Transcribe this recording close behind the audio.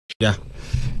Yeah.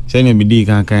 Send me di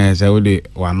kan say we de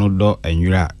wano do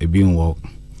enwura ebi nwo.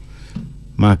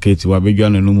 Market wa be dwa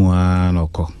no mu no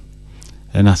ko.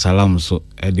 Na salam so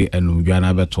e de enumdwa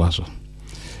na beto aso.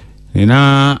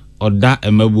 Nina oda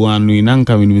emabu anu ina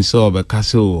nka minimi so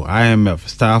obekase o IMF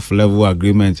staff level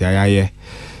agreement ayaye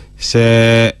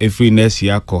se every next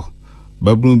year ko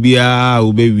babru bia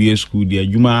obewie school de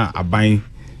adwuma aban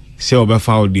se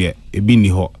obefa o de ebi ni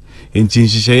ho enti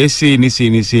nhihye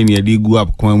ese ni ade gu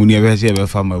up kwan mu ni ebe se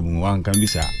ebefa mabu wanka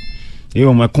bisa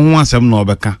ewo makon asem na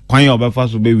obeka kwan ya obefa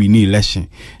so be win election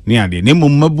ni ade ne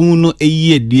mabu no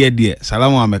eyi de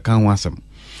salamu ameka ho asem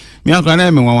mi akra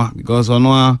na me nwa because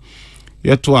ono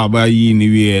yeto abayi ni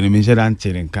we na me sheda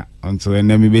ntirenka until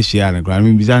na me be share na kra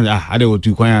me bisa ade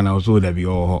otu kwan na so da bi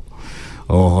oh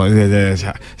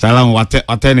salam wate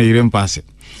na yire mpase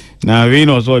na we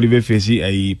no so be face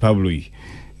ai Pablo yi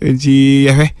enti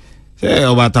yefe se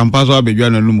obatampa so abedwa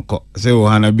na lum ko se o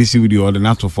hana bisi wudi o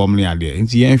na to form ni ade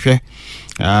enti yenhwe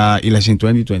election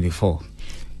 2024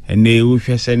 ene wo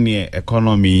hwe se ne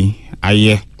economy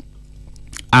aye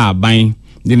ban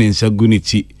de ne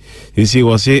nsaguniti esi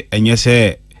wo se enye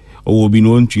se owo bi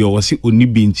no ntua wo se oni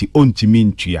bi nti ontimi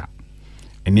ntua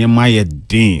ene ma ye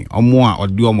din omo a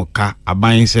ode omo ka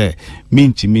aban se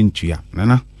mintimi ntua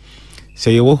nana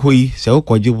se ye wo hoyi se wo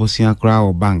koje bosia kra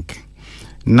o bank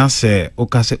na se o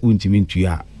ka se ontimi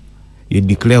ntua ye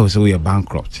declare so ye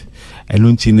bankrupt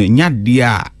eno nti ne nyade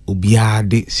a obia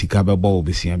de sika bebo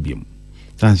obesia biem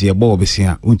tanse ye bo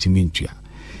obesia ontimi ntua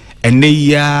ene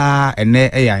ya ene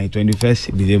eya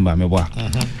 21st December mebo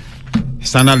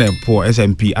Standard & Poor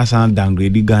S&P asan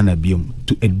downgrade Ghana biem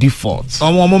to a default.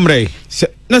 Omo mre.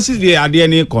 Na si the ade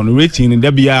ni kon rating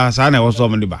da bia sa na wo so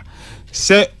mo ba.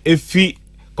 Se efi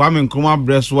Kwame Nkrumah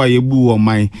breast wa yebu wo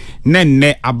man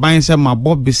nenne aban se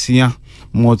mabobesia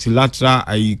multilateral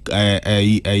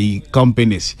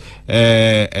companies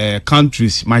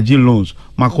countries maji loans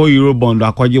mako euro bond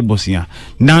akwaje bosia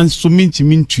nan so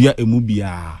mintua emu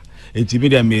bia etibi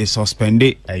dem me suspend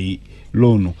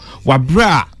loan wa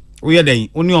bra we den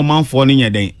oni omanfo ne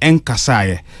nyeden enkasa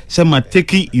ye se ma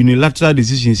take unilateral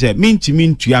decision say mintimi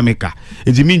ntua meka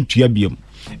etibi ntua biem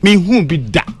mi hu bi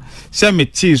da se me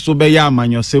ti so be ya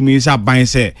amanyo se mu isa ban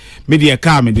se me de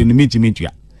ka me de mintimi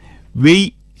ntua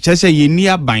we se ye ni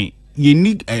aban ye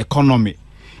ni economy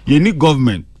ye ni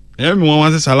government me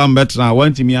wan salam betra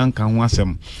want mi anka ho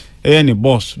asem ni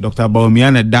boss Dr.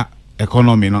 Baumia na da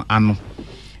economy no ano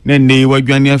na ne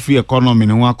wadwane free economy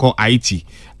no akọ IT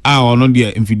ono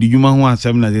de mfidijuma ho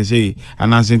asem na say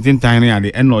anasentin tiny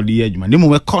ade eno de adwuma ne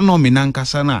mo economy na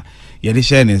nkasa na ye de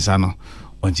share ne nsa no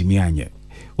ontimi anye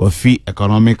wa free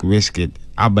economic risk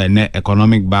aba ne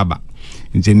economic baba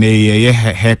nti ne ye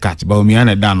haircut Baumia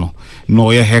na da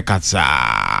no ye haircut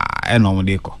eno mo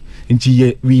de ko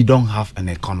nti we don't have an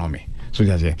economy so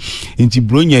just say nti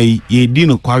bronya ye di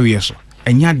no kwawe so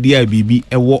enya de a bibi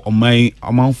ewo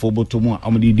omanfo botomu a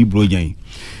omde di bronya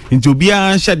nti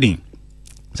obia shedin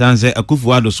sanse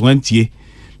Akufo-Addo so antie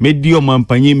medio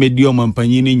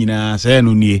mampanyi ni nyina say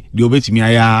no nie de obetimi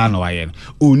aya na waye no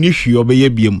oni hwe obeye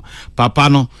biem papa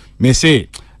no me say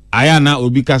aya na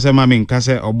obi kase ma me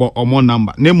nkase omo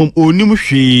number na mom onim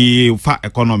hwe fa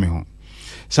economy ho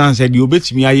sanse de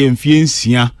obetimi aya mfie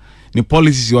nsia ni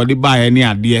policies odi ba ni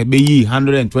ade be yi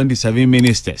 127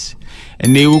 ministers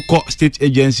and they will call state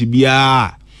agency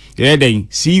bia then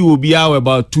CEO bia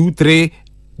about 2-3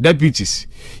 deputies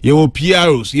ye wo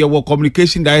PROs ye wo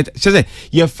communication director say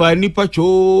ye fa nipa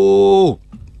cho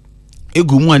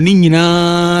egumu ani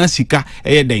nyina sika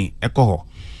den ekoho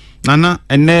nana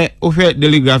ene ohwe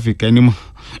daily graphic animo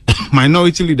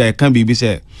minority leader can be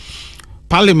say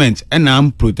parliament and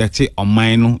am protected on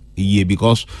mine ye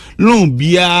because no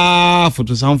bia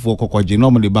photo samfo kokoje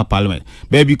no mo de ba parliament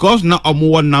but because na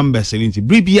omo numbers into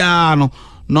bibia no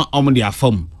omo de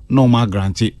afam no ma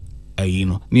grant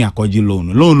no ni akoji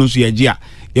loan so ye gia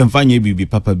ye mfanye bibi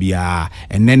papa bia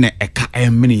enene eka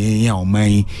emene ye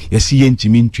oman ye si ye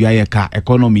ntimi ntua ye ka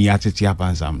economy ya tete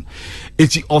apansam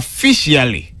it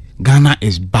officially Ghana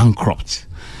is bankrupt.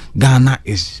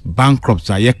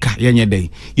 Ayeka yenye dey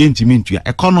yentimi ntua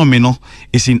economy no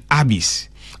is in abyss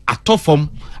atofom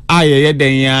ayeye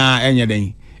den ya enye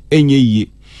den enye yie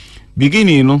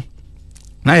beginning no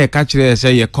na ye ka kire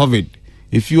say ye covid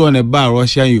if you on a bar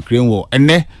Russia Ukraine war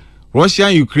ene Russia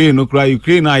Ukraine no kra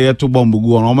Ukraine aye to bomb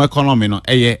gu on economy no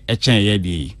eye echen ye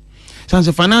dey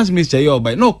sanse finance minister ye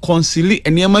obai no concili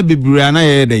eniema bebre na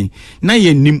ye den na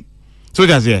ye nim so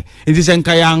that's it is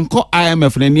enkaya anko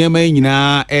IMF na niema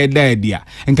nyina eda dia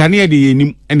enka ne de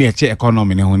yenim ene eche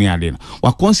economy ne ho ne ade no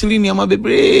wa concili niema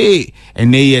bebre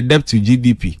ene ye debt to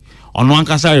GDP ono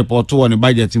ankasa report to on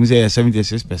budget him say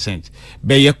 76%.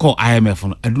 Be ye call IMF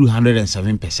no adu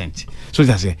 107%. So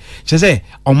just say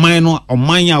oman no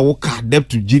oman ya wo ka debt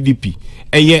to GDP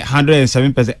eye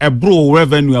 107%. E bro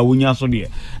revenue a wonya so de.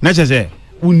 Na just say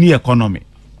uni economy.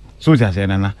 So just say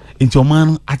nana into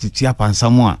oman atiti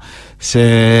apansamo a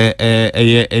se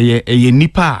eye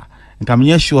nipa nka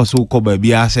menye sure so ko ba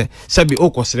bia se sabi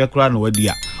okosere kra na wadi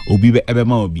a obi be ebe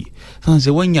ma obi so say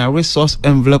when your resource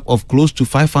envelope of close to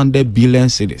 500 billion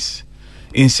cedis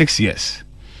in 6 years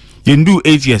you do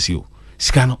 8 years you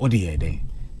sika na odi ye den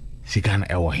sika na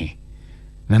ewo he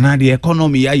na the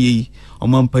economy ya yi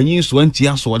omampanyin so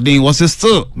antia so den was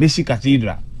still Messi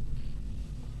Cathedral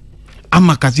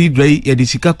ama cathedral ye de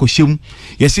sika kohyem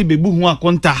ye se bebu hu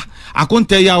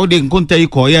akonta ya wo de nkonta yi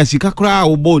ko ya sika kra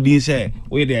wo bodi se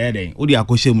wo ye de eden wo de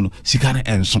akohyem no sika na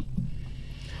enso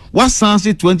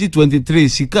wasanse 2023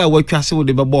 sika wa twase wo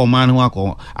de bebo man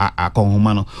ho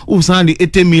akonhoma no wo san de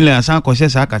 80 million asan ko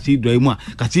sa cathedral mu a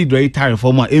cathedral tariff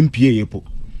mu a MPA yepo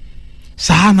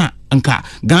sana nka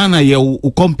Ghana ye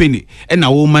wo company e na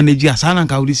wo manage asana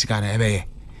nka wo de sika na ebe ye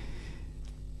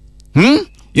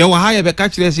ye wa ha ye be ka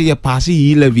kire se ye pass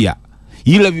yi levy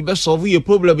be solve ye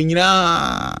problem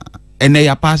nyina ene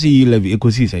ya pass yi levy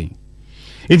ekosi sai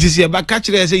it is ye ba ka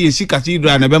kire se ye si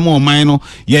cathedral na be mo man no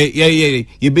ye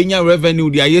benya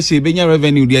revenue dia ye se benya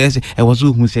revenue dia ye se e wo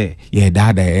so hu se ye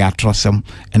dada ya trosem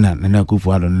na na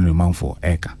kufu ado no manfo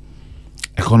eka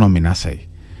economy na sai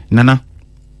nana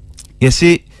ye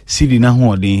se sidi na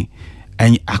ho odin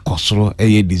en akosoro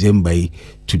ye December yi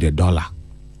to the dollar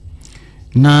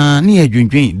na ni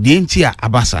adwendwen de nti a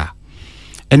abasa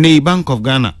ene Bank of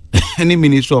Ghana any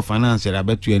Ministry of Finance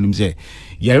abetu anim say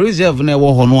your reserve na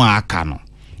wo ho no aka no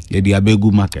ye di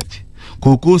abegu market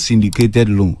cocoa syndicated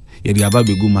loan ye di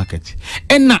abegu market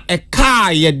ena e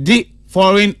car ye di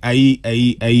foreign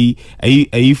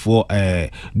for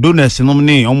donors no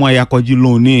ne omo ayakoji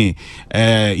loan ne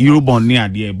eurobond ne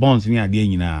ade bonds ne ade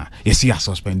nyina ye si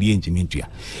suspend ye ntimintua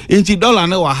enti dollar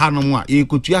ne wa ha no mu a ye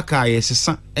kotua ka ye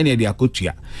sesa ene de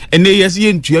akotua ene ye si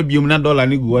ye ntua biom na dollar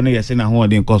ne guo ne ye se na ho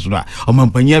de nkoso a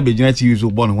omampanya begina ti use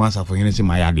bond ho asafo hene se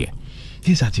maya de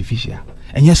this artificial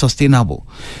and yes sustainable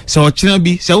so ochina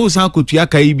bi se wo san kotua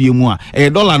ka yi biom a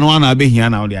dollar no na abehia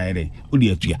na wo de ayere wo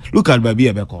de atua look at baby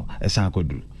ebeko esan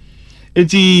koduru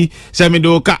enti se me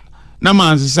do ka na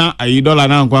mansesan ayi dollar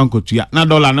na nkwan kotua na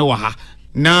dollar ne wa ha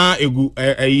na egu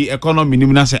economy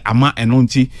nim na se ama eno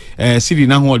nti siri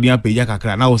na ho odian peja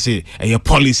kakra na wo se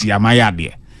policy ama ya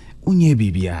de unye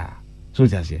bibia so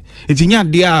just enti nya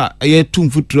de a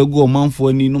tumfutragu omanfo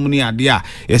ani num ne ade a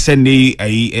se ne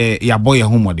ya boy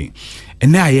homodin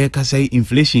ene aye ka say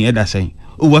inflation e da say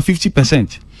over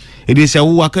 50%. It is a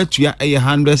waka tuya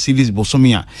 100 cedis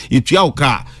bosomia itua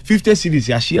uka 50 cedis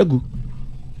ya shiagu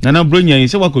nana bronya yi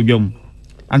se wakodwam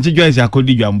anti joyce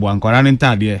akodi dwambo ankora ne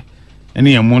ntade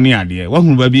ene ye moni ade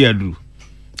wahunu ba bi aduru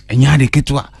enya de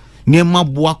ketwa ne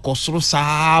maboa kosoro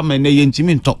saa me ne ye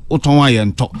ntimi nto uton aye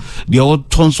nto de o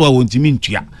tonso a wontimi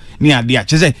ntua ne ade a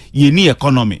chese ye ni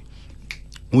economy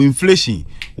inflation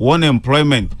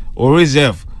unemployment or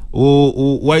reserve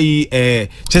why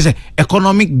chese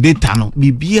economic data no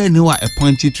bibia ni wa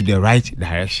pointed to the right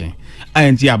direction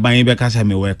anti aban be kasa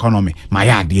me economy my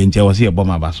yard nje wo se e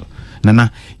boma baso nana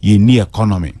ye ni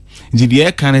economy nti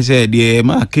de kan se de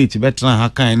market betra ha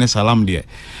kan ne salam de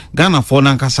Ghana for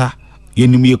nan kasa ye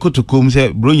nim ye kotokom se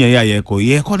bronya ya ye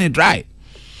ko ne dry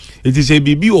it is a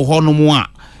bibi o hono mu a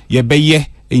ye beye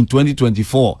in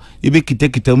 2024 ebe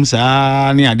kitam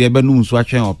saa ne ade ebe num so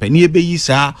atwen ope ne ebe yi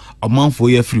saa omanfo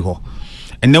ye free ho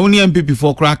and now ni MPP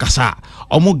for kra kasa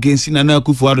omo gensi na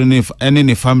akufu ado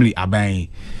ne family aban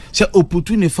say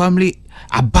oputu ne family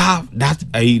above that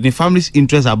the family's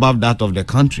interest above that of the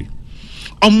country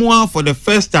omo for the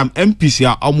first time MPC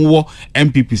omo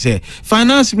MPP say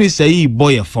finance minister yi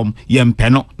boy from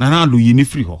yempeno na do yini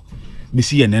free ho be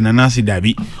see na na si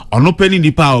dabi ono pani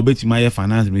di pa obetima ye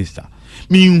finance minister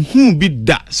mi hu bi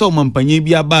da so mampanye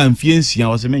bi aba amfiensia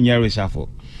o se menye resafo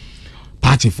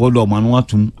party for do manu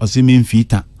atum o se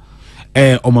menfita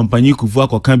o mampanye kufu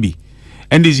akoka bi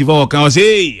endi sifa o kan o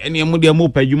se eni emu de mu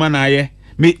padwuma na aye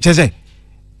me chese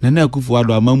na kufu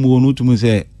ado amamu onu tum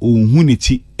se ohun ni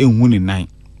ti ehun ni nan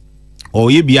o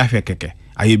ye bi ahwe keke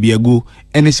aye bi ago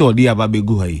eni se odi aba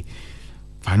begu hayi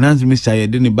finance minister ye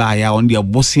de ne ba ya on de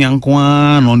bosia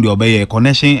nkoa no de obeye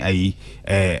connection ayi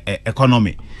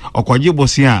economy okoje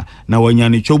bosia na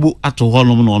wanyane chobu ato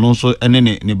holom no no so ene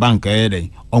ne bank den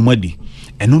omadi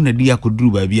eno na di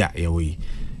akoduru ba bi a ye we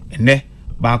ene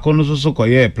ba kono so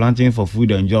koye planting for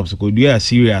food and jobs ko dua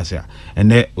serious a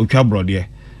ene otwa brode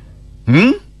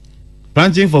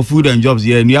planting for food and jobs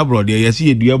here ni abroad here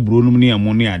see edua bro no ne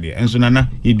amo ne ade enso nana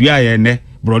edua ye ne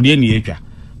brode ne etwa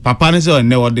papa ne se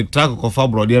ne wo track kofa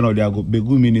brode no de ago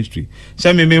begu ministry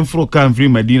se me mfro kan free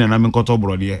Medina na me nkoto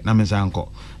brode na me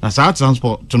sanko na sa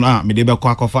transport to na me de be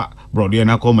kwa kofa brode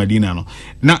na ko Medina no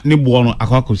na ne bo no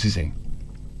akwa kosisen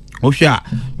ohwa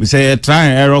we say try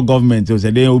and error government we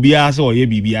say dey obi a se oye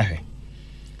bibia he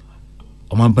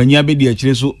o mampanya be de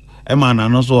akire so e ma na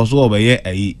no so obeye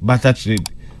ayi butter trade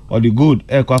or the good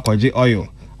kwa kwaje oil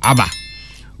aba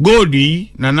gold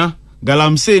yi nana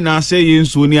galamsey na say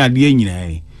yenso ni ade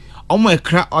nyina omo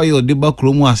ekra oil de ba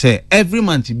kromu ase every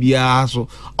month bia so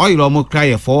oil omo kra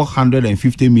ye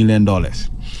 $450 million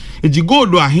eji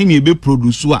gold a he ne be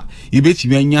produce a e be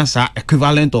timi anya sa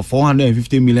equivalent of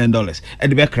 $450 million e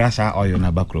de be kra sa oil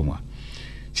na ba kromu a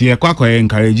ti e kwa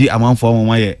encourage amanfo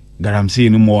mo ye galamsey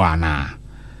ni mo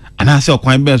ana se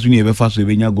okwan be so ni e be fa so e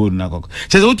be nya gold na kokko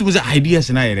se wotu say ideas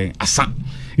na yere asa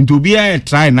nti obi a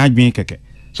try na adwen keke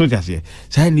so just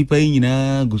say nipa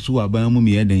nyina gusu aban mu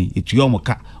me eden etuo mo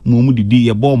ka mu didi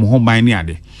ye bo mo ho ban ne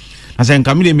ade na se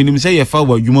nka me de minim say ye fa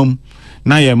wa dwumam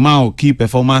na ye ma key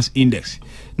performance index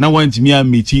na want me a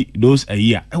meet those a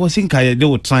year I was think I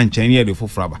do try and change the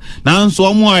fraba na nso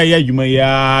omo a ye dwuma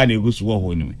ya na gusu wo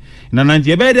ho ni na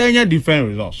nanti e be de anya different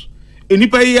results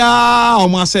enipa ya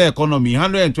omo say economy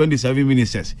 127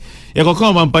 ministers ye ko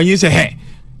come mampanyi say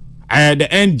hey the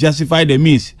end justify the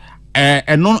means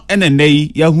non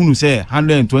NNA ya hunu say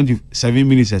 127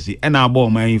 ministers e na abo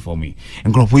man for me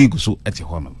nkrofo yi guso ete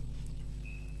hono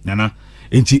nana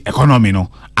enti economy no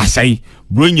asai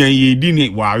bronya ye di ni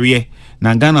wawe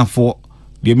na Ghana for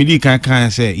the midi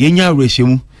kan say yenya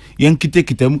rehemu yen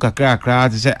kitekitamu kakra kakra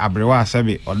te say abrewa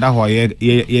asabe oda ho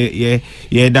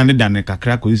ye dane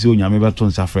kakra ko isi onyame beto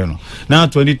nsafre no na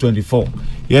 2024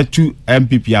 ye 2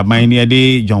 MPP aban ne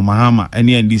de John Mahama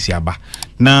ene NDC aba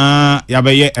na ya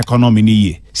be ye economy ni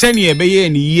ye se ne ye be ye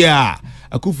ni ye a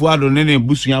akufu ado ne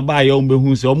busua ba ye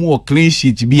ombehu se omo clean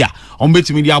sheet bia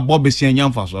ombetimi dia bobesia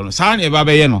nyamfa so no sa ne ba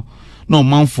be ye no no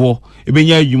manfo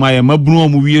ebenya adwuma ye mabunu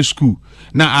omo wie school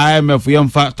na IMF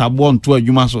yemfa tabo nto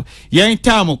adwuma so yen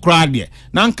time kra de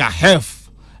na nka health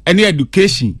any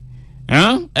education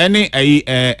any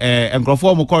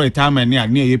enkrofo mo retirement ne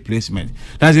ade placement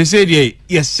na say dey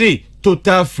you say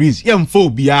total freeze yemfo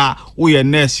bia wo ye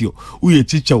nurse wo ye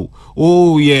teacher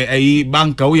wo ye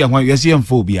banker wo ye hwan ye say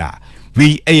yemfo bia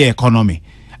we economy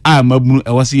mabunu e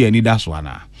wose ye ni daso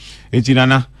ana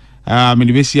etinana me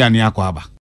de besi ane akwa aba